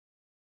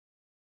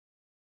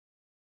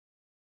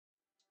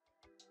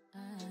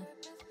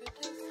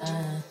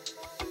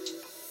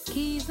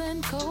Keys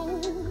and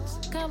codes,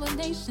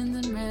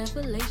 combinations and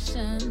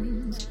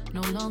revelations.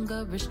 No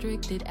longer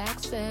restricted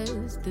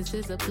access. This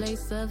is a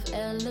place of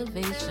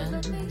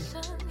elevation.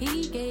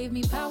 He gave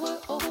me power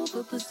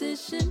over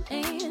position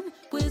and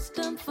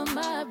wisdom for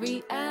my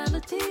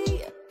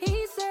reality.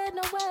 He said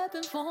no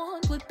weapon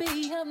formed would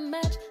be a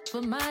match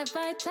for my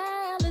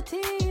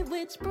vitality,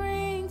 which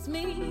brings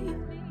me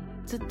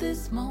to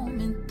this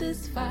moment,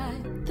 this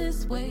fight,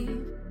 this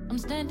wave. I'm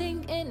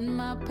standing in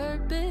my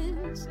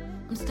purpose.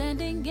 I'm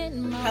standing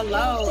in my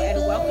Hello, and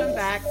welcome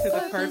back to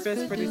the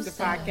Purpose Producer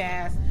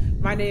Podcast.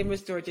 My name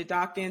is Georgia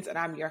Dawkins, and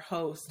I'm your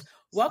host.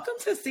 Welcome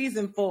to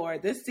Season 4.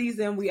 This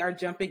season, we are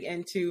jumping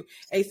into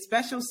a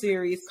special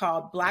series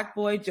called Black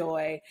Boy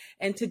Joy.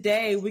 And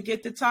today, we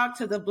get to talk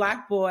to the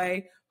Black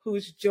boy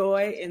whose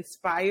joy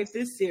inspired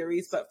this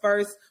series. But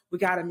first, we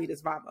got to meet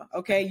his mama,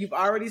 okay? You've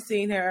already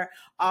seen her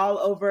all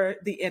over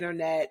the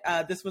internet.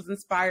 This was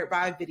inspired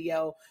by a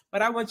video,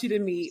 but I want you to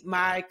meet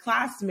my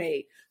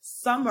classmate,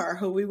 Summer,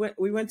 who we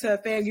went to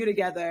FAMU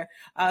together.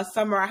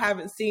 Summer, I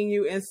haven't seen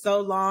you in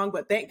so long,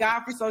 but thank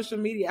God for social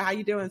media. How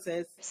you doing,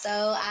 sis?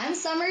 So I'm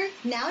Summer,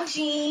 now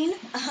Jean,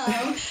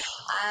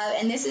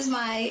 and this is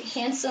my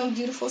handsome,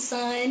 beautiful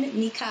son,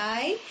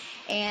 Mikai,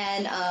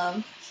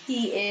 and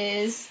he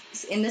is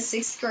in the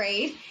 6th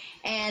grade,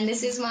 and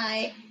this is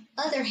my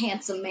other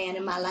handsome man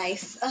in my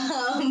life,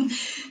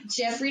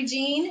 Jeffrey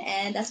Jean,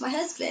 and that's my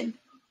husband.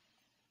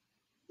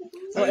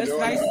 Well, it's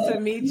nice to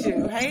meet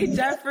you. Hey,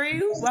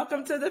 Jeffrey,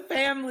 welcome to the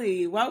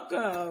family.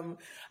 Welcome.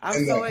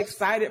 I'm so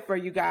excited for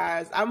you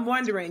guys. I'm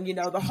wondering,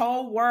 the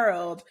whole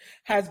world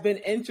has been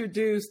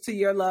introduced to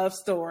your love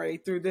story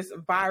through this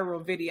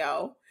viral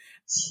video.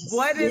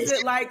 What is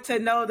it like to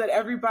know that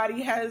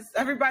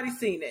everybody's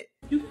seen it?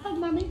 You can hug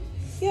mommy.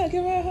 Yeah,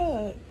 give her a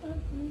hug.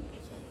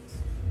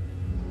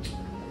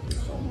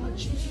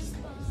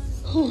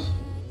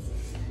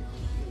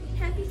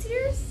 Happy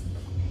tears?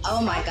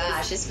 Oh my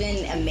gosh, it's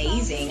been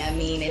amazing. I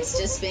mean, it's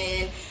just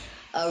been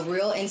a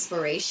real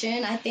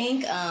inspiration, I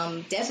think.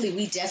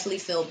 We definitely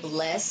feel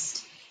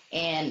blessed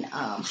and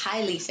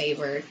highly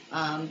favored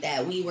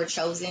that we were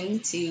chosen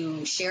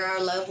to share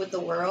our love with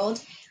the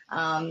world,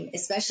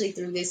 especially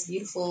through this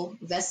beautiful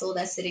vessel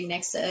that's sitting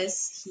next to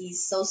us.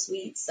 He's so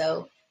sweet.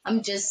 So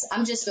I'm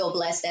just feel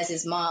blessed as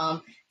his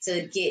mom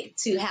to get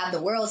to have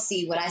the world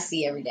see what I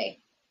see every day.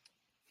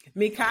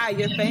 Mikai,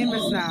 you're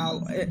famous now.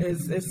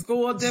 Is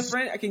school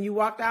different? Can you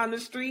walk down the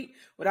street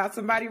without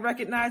somebody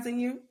recognizing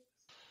you?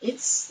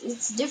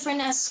 It's different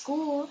at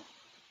school.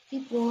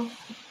 A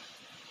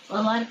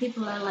lot of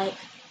people are like,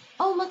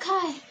 "Oh,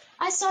 Mikai,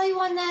 I saw you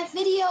on that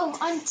video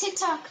on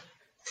TikTok.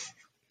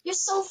 You're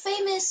so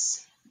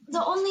famous.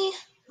 The only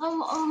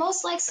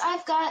most likes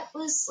I've got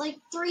was like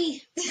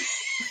 3.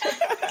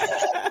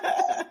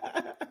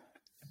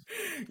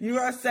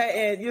 You're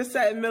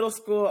setting middle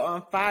school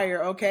on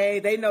fire, okay?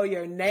 They know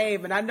your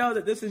name, and I know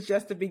that this is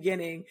just the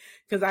beginning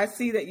because I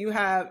see that you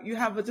have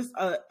just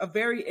a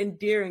very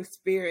endearing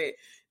spirit.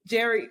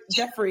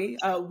 Jeffrey,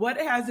 what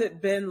has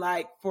it been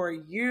like for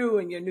you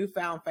and your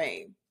newfound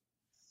fame?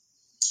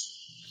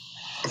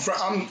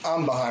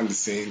 I'm behind the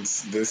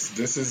scenes.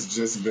 This has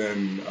just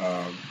been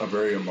a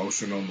very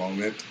emotional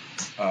moment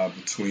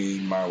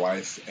between my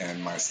wife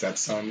and my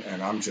stepson,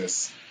 and I'm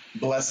just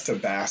blessed to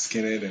bask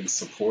in it and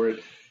support.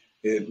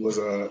 It was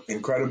an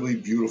incredibly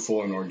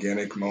beautiful and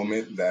organic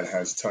moment that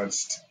has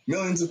touched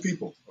millions of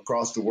people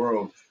across the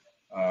world,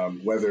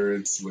 whether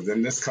it's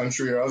within this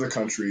country or other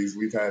countries.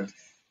 We've had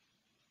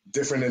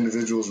different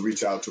individuals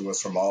reach out to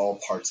us from all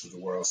parts of the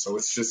world. So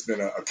it's just been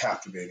a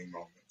captivating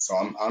moment. So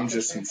I'm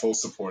just in full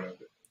support of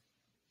it.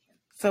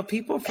 So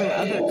people from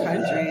other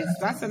countries,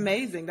 that's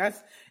amazing.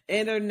 That's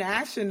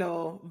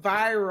international,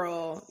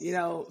 viral,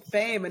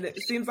 fame. And it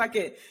seems like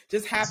it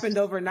just happened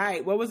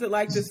overnight. What was it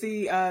like to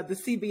see the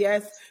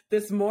CBS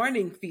This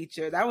Morning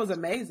feature? That was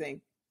amazing.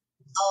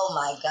 Oh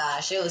my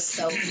gosh, it was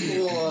so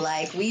cool.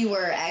 Like we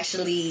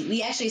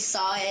actually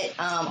saw it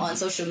on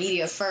social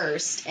media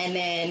first, and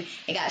then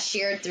it got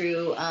shared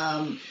through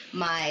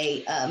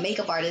my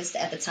makeup artist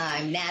at the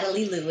time,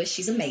 Natalie Lewis.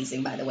 She's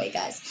amazing, by the way,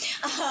 guys.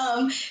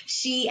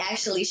 She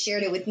actually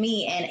shared it with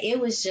me, and it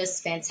was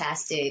just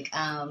fantastic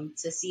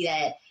to see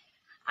that.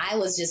 I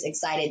was just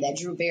excited that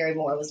Drew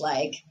Barrymore was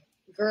like,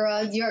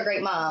 "Girl, you're a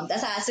great mom."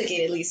 That's how I took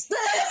it, at least. So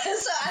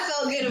I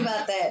felt good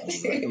about that.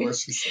 Exactly what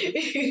she said.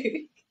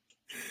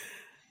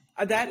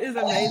 That is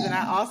amazing.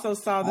 I also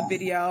saw the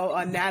video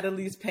on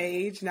Natalie's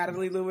page.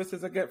 Natalie Lewis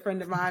is a good friend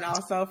of mine,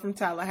 also from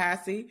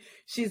Tallahassee.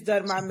 She's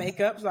done my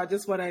makeup, so I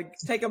just want to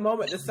take a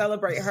moment to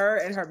celebrate her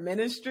and her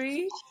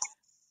ministry.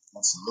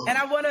 Absolutely. And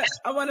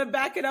I want to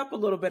back it up a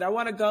little bit. I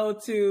want to go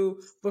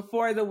to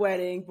before the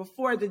wedding,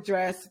 before the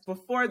dress,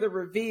 before the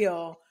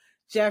reveal.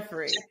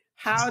 Jeffrey,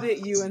 how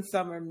did you and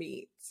Summer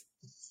meet?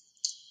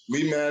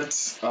 We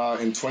met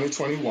in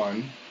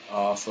 2021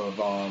 off of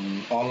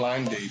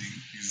online dating,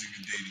 using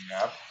a dating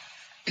app.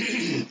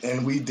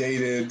 And we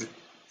dated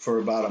for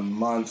about a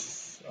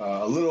month,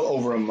 a little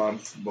over a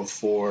month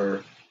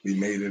before we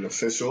made it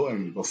official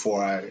and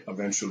before I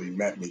eventually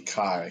met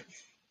Mikai.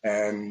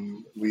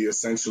 And we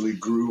essentially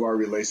grew our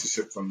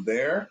relationship from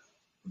there,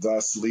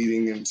 thus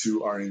leading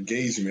into our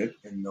engagement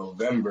in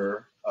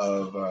November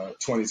of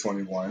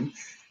 2021.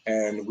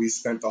 And we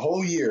spent the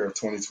whole year of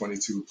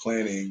 2022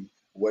 planning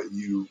what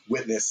you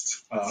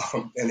witnessed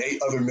and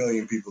 8 other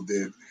million people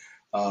did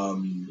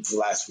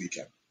last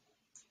weekend.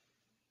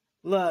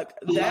 Look,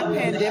 that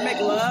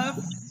pandemic love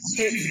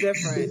hits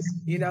different.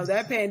 You know,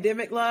 that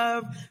pandemic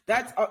love,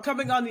 that's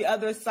coming on the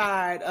other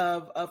side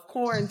of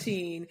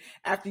quarantine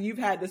after you've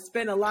had to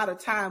spend a lot of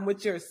time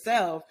with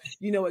yourself.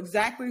 You know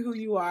exactly who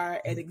you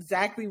are and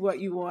exactly what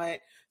you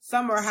want.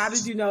 Summer, how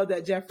did you know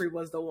that Jeffrey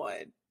was the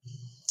one?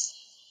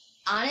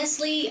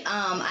 Honestly,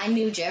 I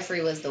knew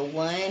Jeffrey was the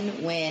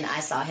one when I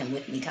saw him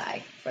with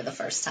Mikai for the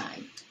first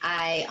time.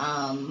 I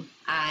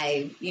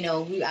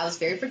was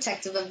very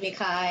protective of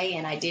Mikai,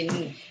 and I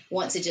didn't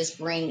want to just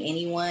bring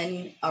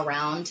anyone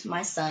around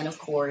my son, of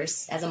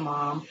course, as a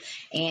mom.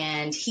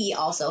 And he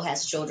also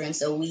has children,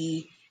 so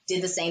we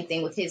did the same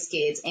thing with his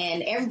kids.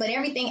 But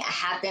everything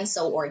happened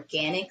so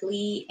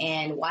organically,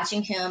 and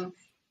watching him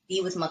be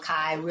with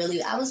Mikai,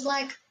 really, I was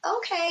like,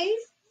 okay,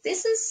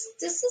 this is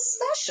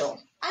special.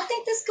 I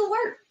think this could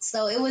work.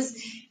 So it was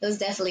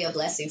definitely a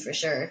blessing for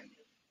sure.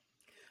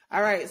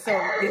 All right. So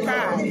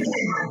Mikai,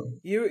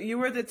 you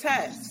were the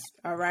test.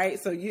 All right.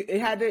 So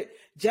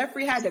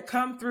Jeffrey had to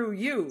come through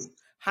you.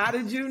 How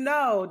did you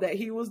know that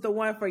he was the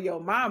one for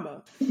your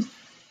mama?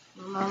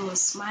 My mom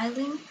was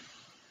smiling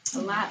a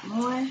lot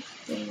more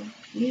than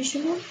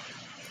usual.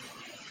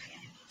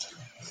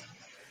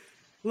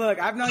 Look,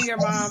 I've known your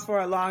mom for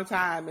a long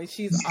time, and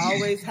she's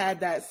always had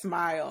that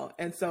smile.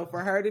 And so for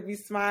her to be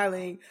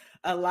smiling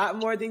a lot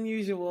more than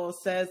usual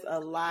says a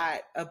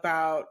lot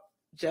about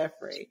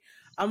Jeffrey.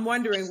 I'm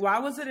wondering, why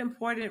was it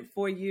important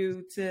for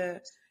you to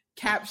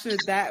capture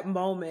that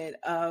moment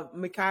of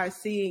Mikai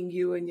seeing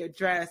you in your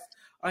dress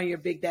on your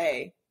big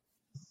day?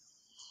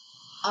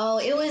 Oh,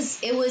 it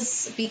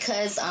was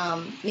because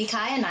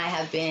Mikai and I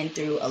have been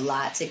through a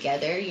lot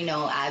together. You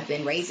know, I've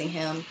been raising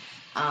him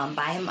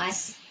by him.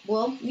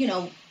 Well, you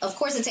know, of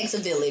course it takes a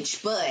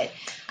village, but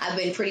I've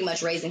been pretty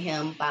much raising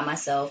him by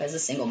myself as a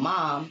single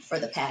mom for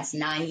the past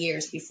 9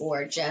 years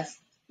before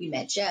we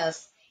met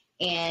Jeff.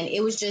 And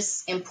it was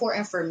just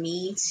important for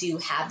me to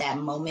have that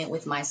moment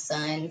with my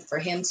son, for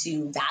him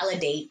to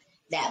validate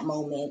that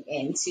moment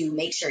and to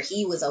make sure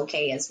he was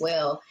okay as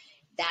well.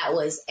 That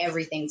was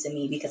everything to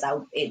me, because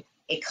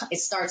it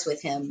starts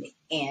with him.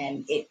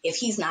 And if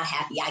he's not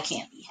happy, I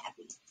can't be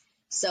happy.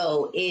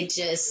 So it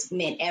just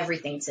meant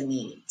everything to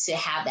me to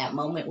have that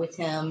moment with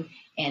him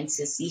and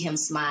to see him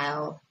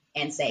smile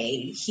and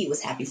say he was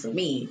happy for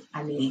me.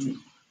 I mean,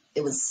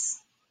 it was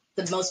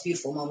the most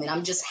beautiful moment.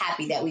 I'm just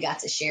happy that we got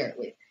to share it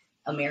with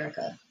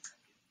America.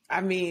 I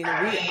mean,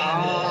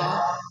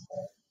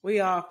 we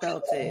all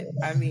felt it.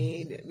 I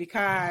mean,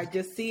 Mikai,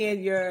 just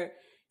seeing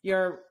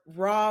your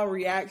raw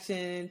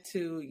reaction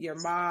to your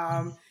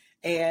mom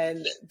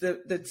and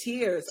the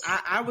tears.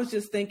 I was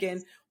just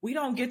thinking, we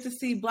don't get to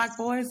see Black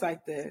boys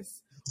like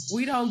this.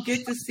 We don't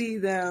get to see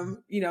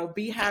them, you know,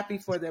 be happy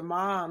for their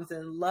moms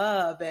and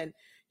love. And,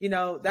 you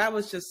know, that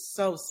was just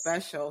so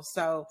special.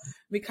 So,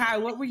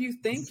 Mikai, what were you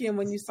thinking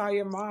when you saw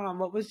your mom?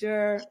 What was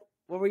your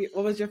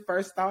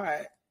first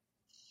thought?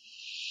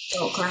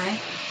 Don't cry.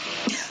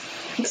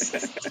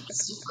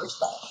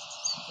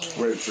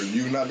 Wait, for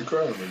you not to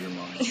cry or for your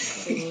mom?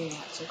 For me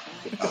not to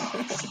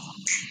cry.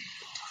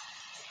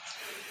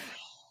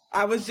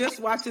 I was just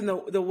watching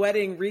the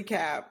wedding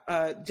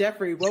recap.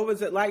 Jeffrey, what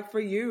was it like for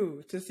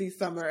you to see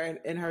Summer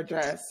in her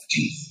dress?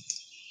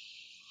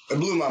 It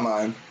blew my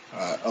mind.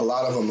 A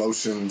lot of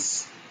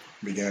emotions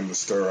began to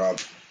stir up,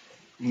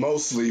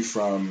 mostly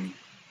from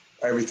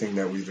everything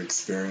that we've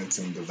experienced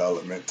in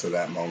development to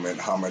that moment,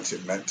 how much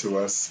it meant to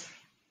us,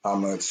 how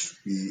much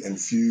we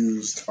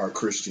infused our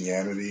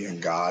Christianity and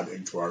God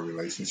into our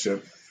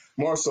relationship,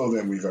 more so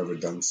than we've ever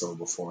done so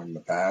before in the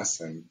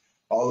past. And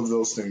all of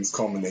those things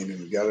culminating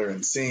together,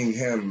 and seeing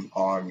him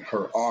on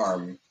her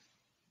arm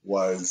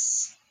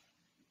was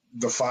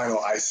the final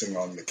icing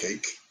on the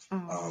cake,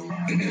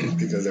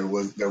 because there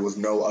was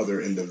no other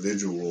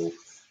individual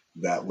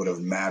that would have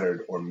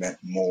mattered or meant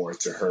more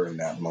to her in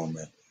that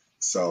moment.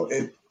 So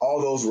all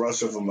those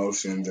rush of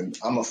emotions, and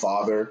I'm a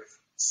father,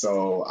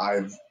 so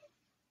I've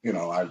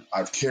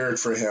cared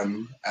for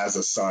him as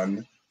a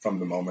son from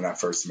the moment I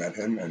first met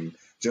him, and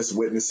just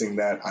witnessing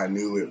that, I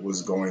knew it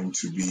was going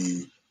to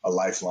be a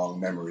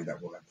lifelong memory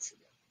that we'll never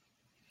forget.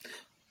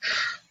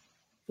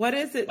 What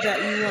is it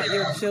that you want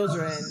your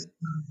children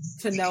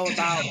to know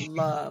about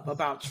love,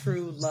 about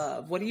true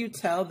love? What do you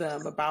tell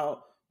them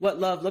about what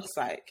love looks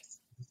like?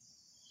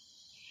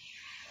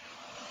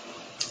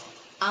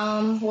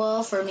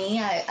 Well, for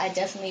me, I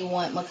definitely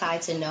want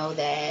Mikai to know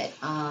that,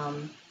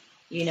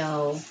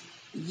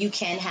 you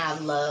can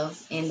have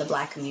love in the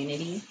Black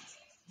community.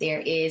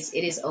 It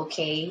is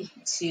okay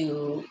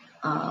to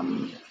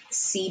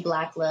see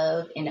Black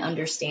love and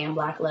understand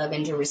Black love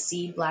and to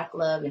receive Black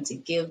love and to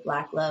give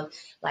Black love.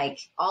 Like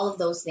all of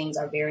those things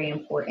are very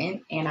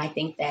important. And I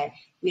think that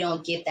we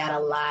don't get that a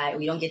lot.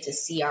 We don't get to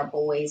see our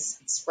boys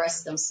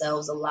express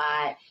themselves a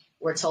lot.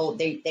 We're told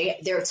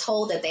they're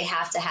told that they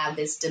have to have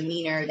this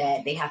demeanor,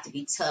 that they have to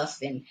be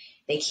tough and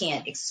they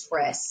can't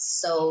express.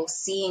 So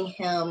seeing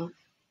him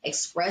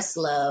express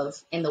love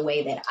in the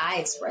way that I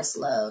express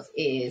love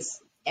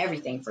is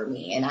everything for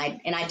me. And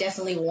I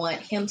definitely want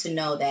him to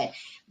know that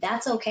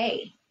that's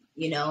okay.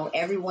 You know,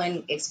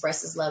 everyone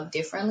expresses love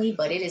differently,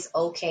 but it is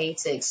okay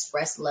to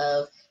express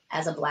love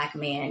as a Black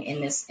man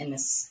in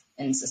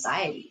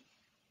society.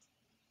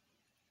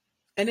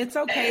 And it's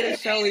okay to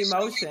show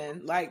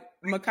emotion. Like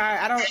Makai,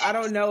 I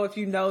don't know if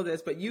you know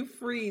this, but you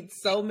freed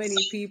so many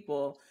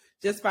people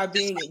just by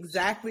being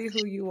exactly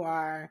who you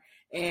are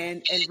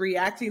and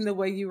reacting the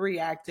way you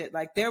reacted.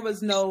 Like there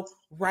was no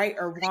right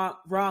or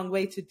wrong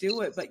way to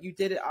do it, but you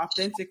did it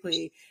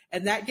authentically.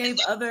 And that gave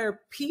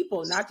other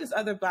people, not just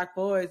other Black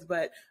boys,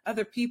 but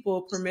other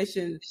people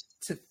permission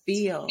to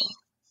feel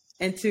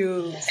and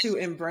to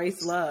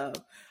embrace love.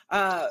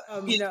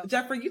 You know,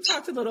 Jeffrey, you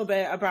talked a little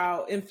bit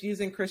about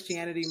infusing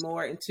Christianity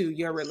more into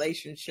your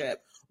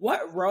relationship.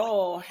 What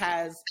role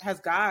has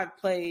God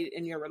played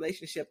in your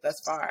relationship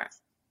thus far?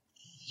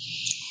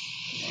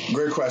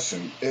 Great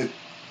question. It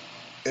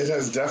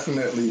has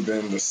definitely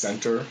been the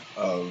center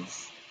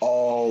of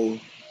all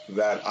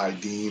that I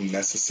deem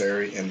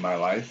necessary in my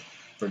life,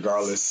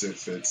 regardless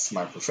if it's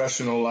my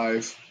professional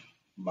life,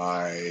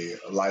 my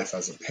life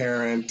as a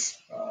parent,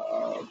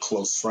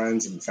 close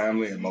friends and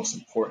family, and most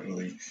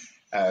importantly,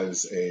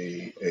 as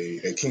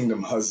a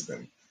kingdom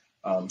husband.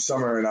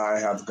 Summer and I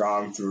have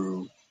gone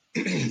through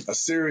a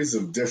series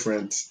of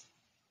different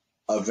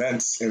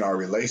events in our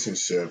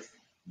relationship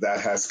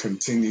that has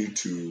continued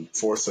to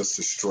force us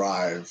to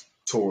strive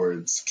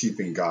towards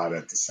keeping God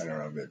at the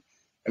center of it.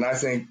 And I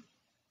think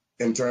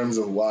in terms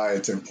of why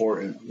it's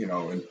important, you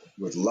know,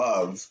 with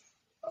love,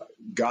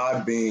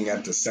 God being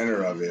at the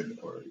center of it,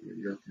 or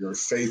your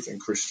faith in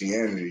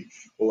Christianity,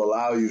 will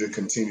allow you to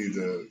continue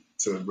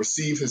to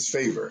receive his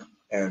favor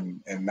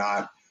and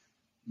not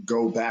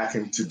go back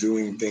into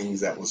doing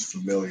things that was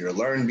familiar.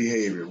 Learn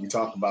behavior. We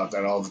talk about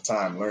that all the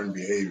time, learn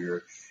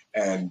behavior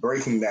and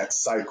breaking that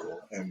cycle.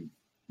 And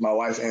my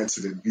wife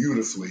answered it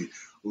beautifully.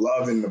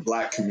 Love in the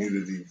Black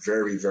community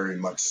very, very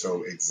much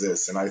so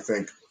exists. And I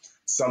think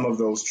some of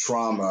those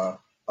trauma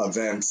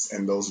events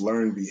and those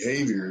learned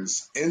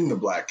behaviors in the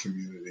Black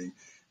community,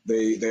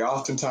 they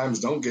oftentimes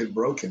don't get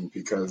broken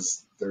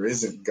because there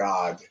isn't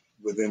God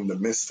within the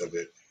midst of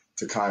it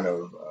to kind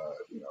of,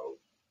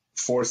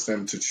 force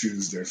them to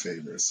choose their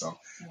favor. So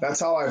that's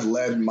how I've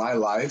led my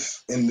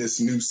life in this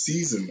new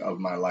season of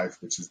my life,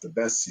 which is the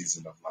best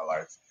season of my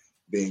life,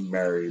 being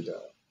married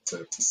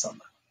to Summer.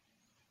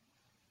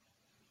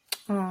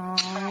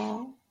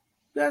 Aww,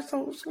 that's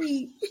so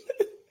sweet.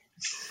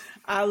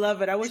 I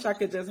love it. I wish I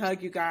could just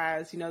hug you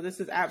guys. You know, this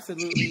is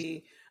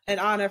absolutely an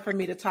honor for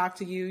me to talk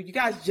to you. You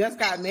guys just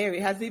got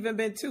married. Has it even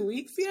been 2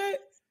 weeks yet?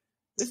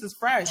 This is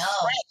fresh. No.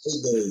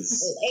 8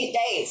 days. 8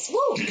 days.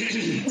 Woo!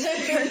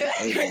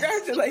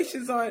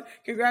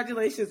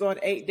 Congratulations on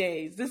 8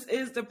 days. This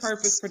is the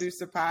Purpose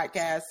Producer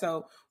Podcast,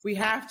 so we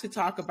have to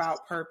talk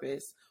about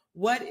purpose.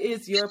 What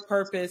is your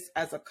purpose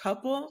as a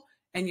couple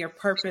and your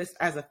purpose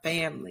as a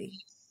family?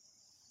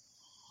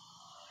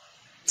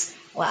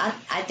 Well,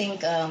 I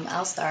think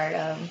I'll start.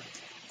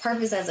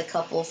 Purpose as a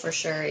couple for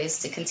sure is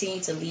to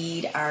continue to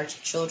lead our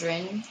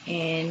children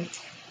in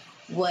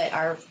what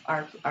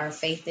our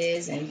faith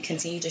is and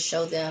continue to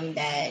show them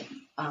that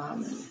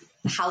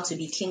how to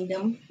be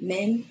kingdom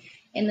men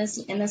in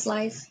this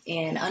life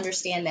and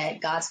understand that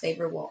God's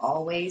favor will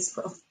always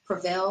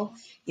prevail.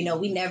 You know,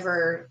 we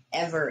never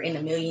ever in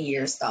a million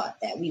years thought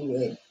that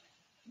we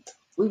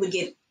would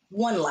get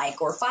 1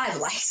 like or 5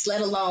 likes,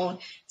 let alone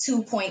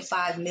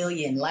 2.5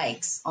 million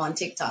likes on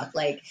TikTok.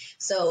 Like,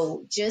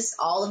 so just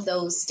all of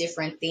those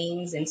different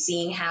things and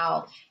seeing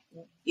how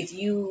if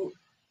you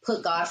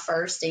put God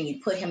first and you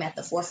put him at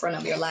the forefront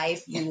of your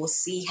life, you will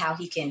see how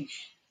he can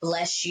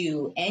bless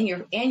you and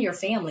your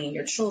family and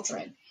your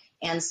children.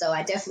 And so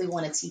I definitely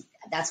want to teach.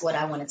 That's what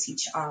I want to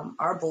teach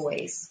our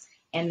boys.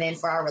 And then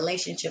for our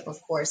relationship,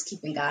 of course,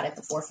 keeping God at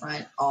the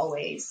forefront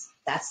always.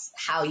 That's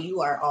how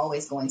you are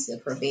always going to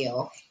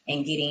prevail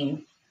and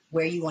getting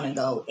where you want to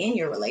go in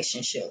your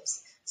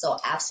relationships. So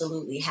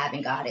absolutely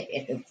having God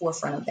at the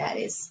forefront of that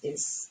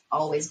is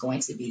always going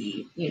to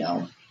be, you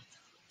know,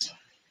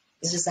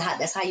 it's just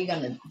that's how you're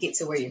going to get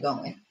to where you're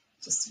going.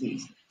 Just to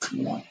be,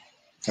 you know.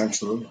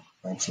 Absolutely.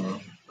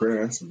 Great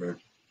answer, babe.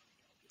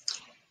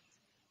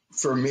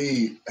 For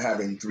me,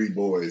 having 3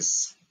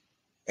 boys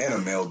and a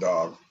male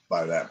dog,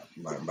 by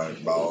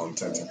all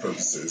intents and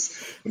purposes,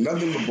 but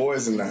nothing but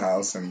boys in the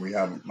house, and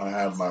I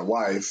have my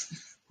wife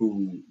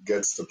who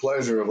gets the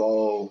pleasure of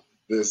all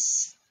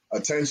this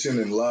attention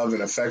and love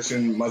and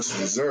affection, much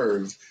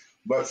deserved.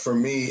 But for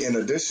me, in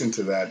addition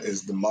to that,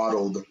 is the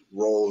modeled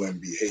role and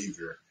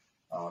behavior.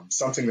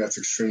 Something that's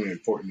extremely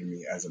important to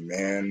me as a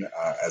man,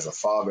 as a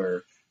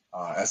father,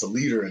 as a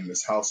leader in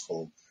this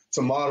household,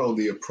 to model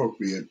the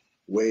appropriate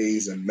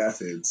ways and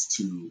methods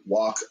to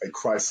walk a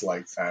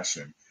Christ-like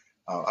fashion.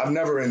 I've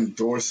never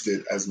endorsed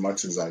it as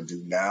much as I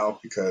do now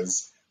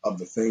because of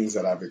the things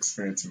that I've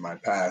experienced in my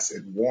past.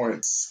 It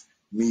warrants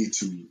me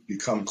to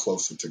become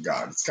closer to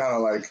God. It's kind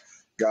of like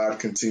God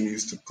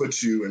continues to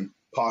put you in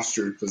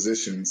postured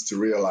positions to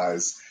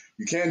realize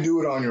you can't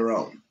do it on your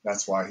own.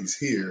 That's why he's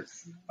here,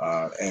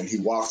 and he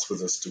walks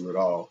with us through it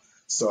all.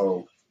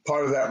 So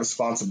part of that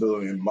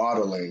responsibility in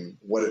modeling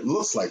what it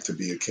looks like to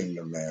be a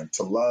kingdom man,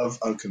 to love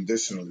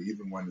unconditionally,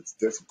 even when it's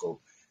difficult,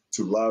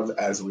 to love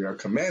as we are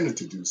commanded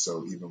to do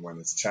so, even when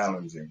it's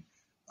challenging.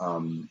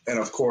 And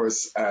of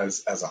course,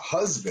 as a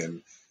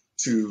husband,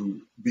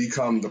 to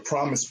become the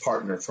promised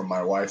partner for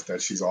my wife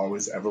that she's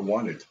always ever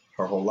wanted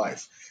her whole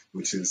life,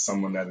 which is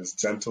someone that is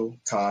gentle,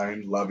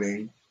 kind,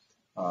 loving,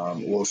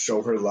 will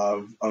show her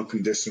love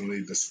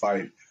unconditionally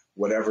despite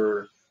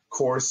whatever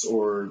course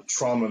or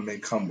trauma may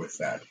come with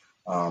that.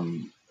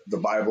 The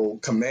Bible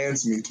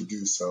commands me to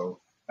do so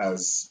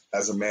as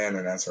a man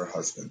and as her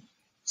husband.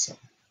 So.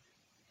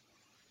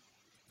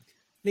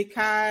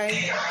 Mikai,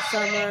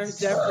 Summer,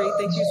 Jeffrey,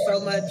 thank you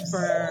so much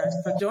for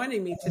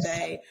joining me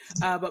today.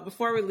 But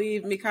before we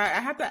leave, Mikai, I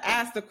have to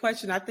ask the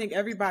question I think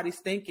everybody's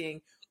thinking.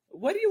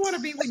 What do you want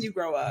to be when you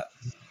grow up?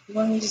 You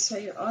want me to tell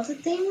you all the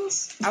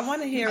things? I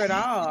want to hear it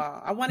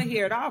all. I want to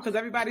hear it all because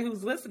everybody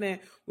who's listening,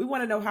 we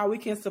want to know how we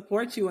can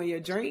support you in your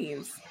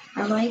dreams.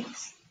 I like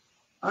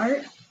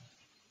art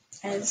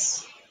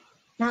as,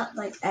 not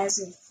like as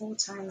a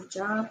full-time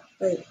job,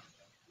 but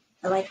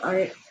I like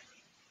art.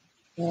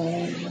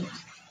 And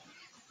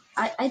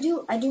I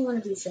do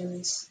want to be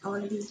famous. I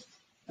want to be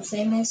a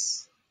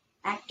famous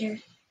actor.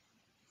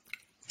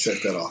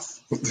 Check that off.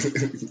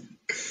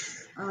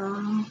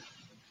 I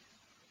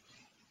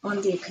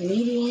want to be a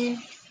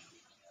comedian.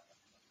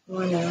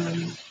 Well,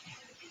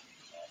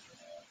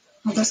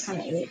 that's kind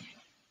of it.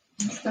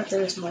 I thought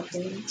there was more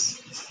things.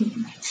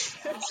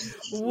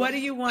 What do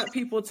you want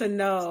people to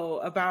know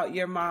about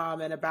your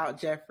mom and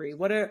about Jeffrey?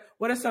 What are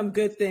some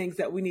good things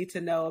that we need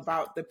to know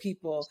about the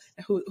people,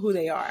 who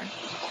they are?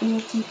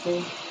 Cool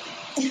people.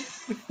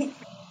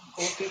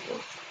 Cool people.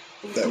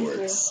 That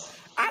works.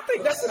 I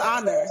think that's an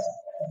honor.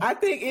 I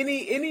think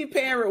any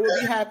parent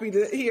would be happy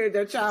to hear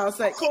their child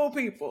say, "Cool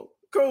people,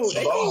 cool,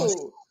 they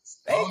cool,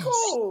 they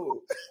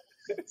cool."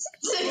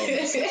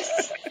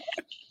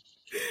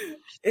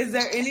 Is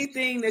there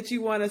anything that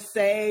you want to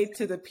say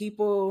to the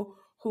people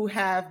who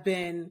have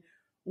been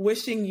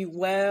wishing you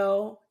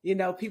well? You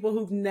know, people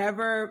who've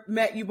never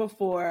met you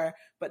before,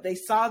 but they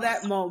saw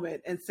that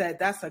moment and said,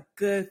 "That's a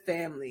good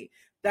family.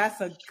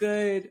 That's a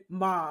good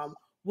mom."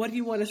 What do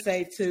you want to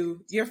say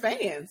to your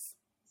fans?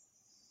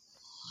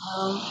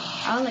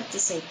 I would like to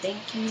say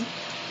thank you.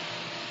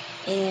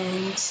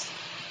 And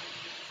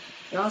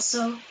you're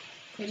also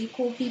pretty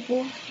cool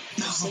people. I'm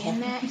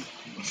saying that.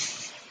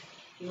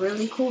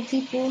 Really cool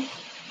people.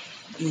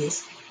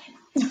 Yes.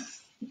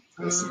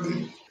 Yes,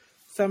 indeed.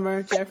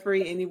 Summer,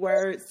 Jeffrey, any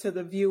words to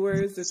the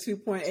viewers, the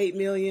 2.8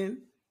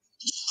 million?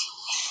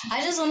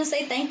 I just want to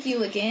say thank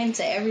you again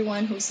to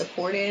everyone who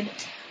supported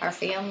our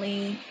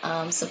family,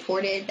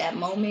 supported that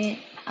moment.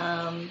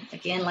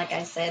 Again, like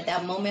I said,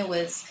 that moment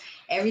was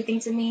everything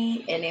to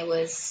me, and it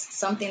was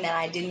something that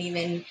I didn't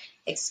even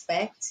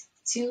expect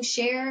to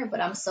share, but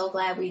I'm so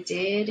glad we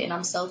did, and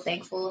I'm so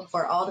thankful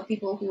for all the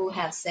people who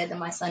have said that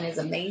my son is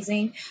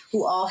amazing,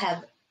 who all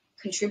have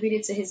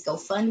contributed to his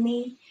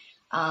GoFundMe,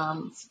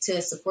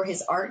 to support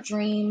his art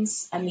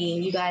dreams. I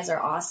mean, you guys are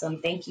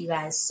awesome. Thank you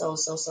guys so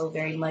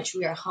very much.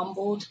 We are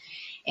humbled,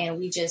 and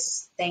we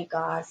just thank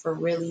God for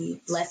really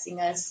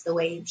blessing us the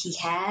way he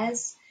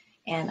has,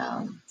 and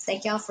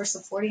thank y'all for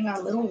supporting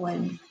our little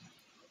one.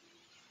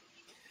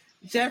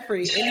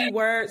 Jeffrey, any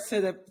words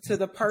to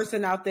the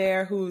person out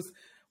there who's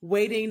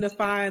waiting to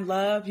find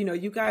love? You know,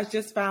 you guys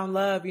just found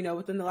love, you know,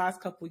 within the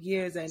last couple of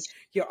years, and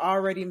you're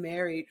already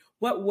married.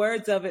 What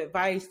words of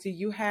advice do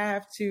you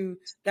have to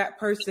that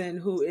person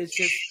who is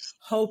just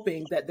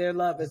hoping that their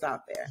love is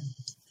out there?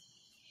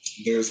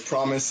 There's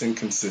promise and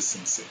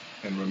consistency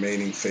and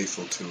remaining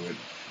faithful to it.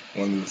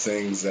 One of the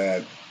things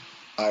that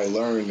I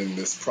learned in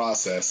this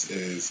process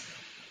is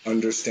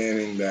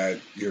understanding that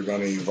you're going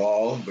to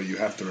evolve, but you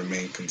have to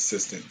remain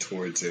consistent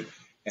towards it.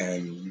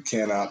 And you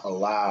cannot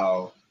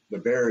allow the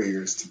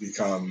barriers to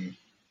become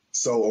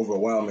so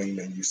overwhelming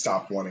that you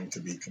stop wanting to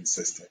be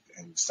consistent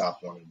and you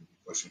stop wanting to be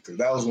pushing through.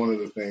 That was one of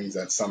the things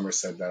that Summer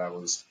said that I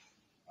was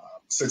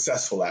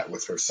successful at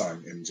with her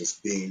son, in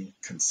just being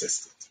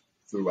consistent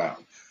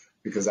throughout,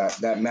 because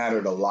that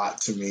mattered a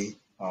lot to me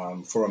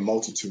for a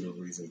multitude of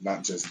reasons,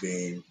 not just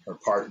being her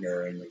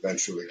partner and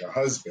eventually her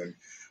husband,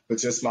 but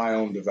just my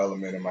own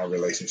development and my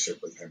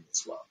relationship with him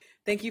as well.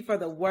 Thank you for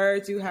the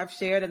words you have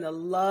shared and the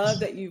love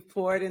that you've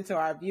poured into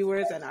our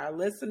viewers and our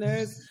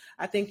listeners.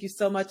 I thank you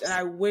so much, and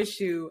I wish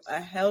you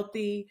a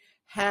healthy,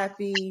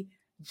 happy,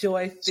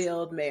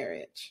 joy-filled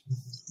marriage.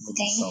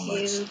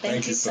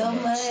 Thank you so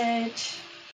much.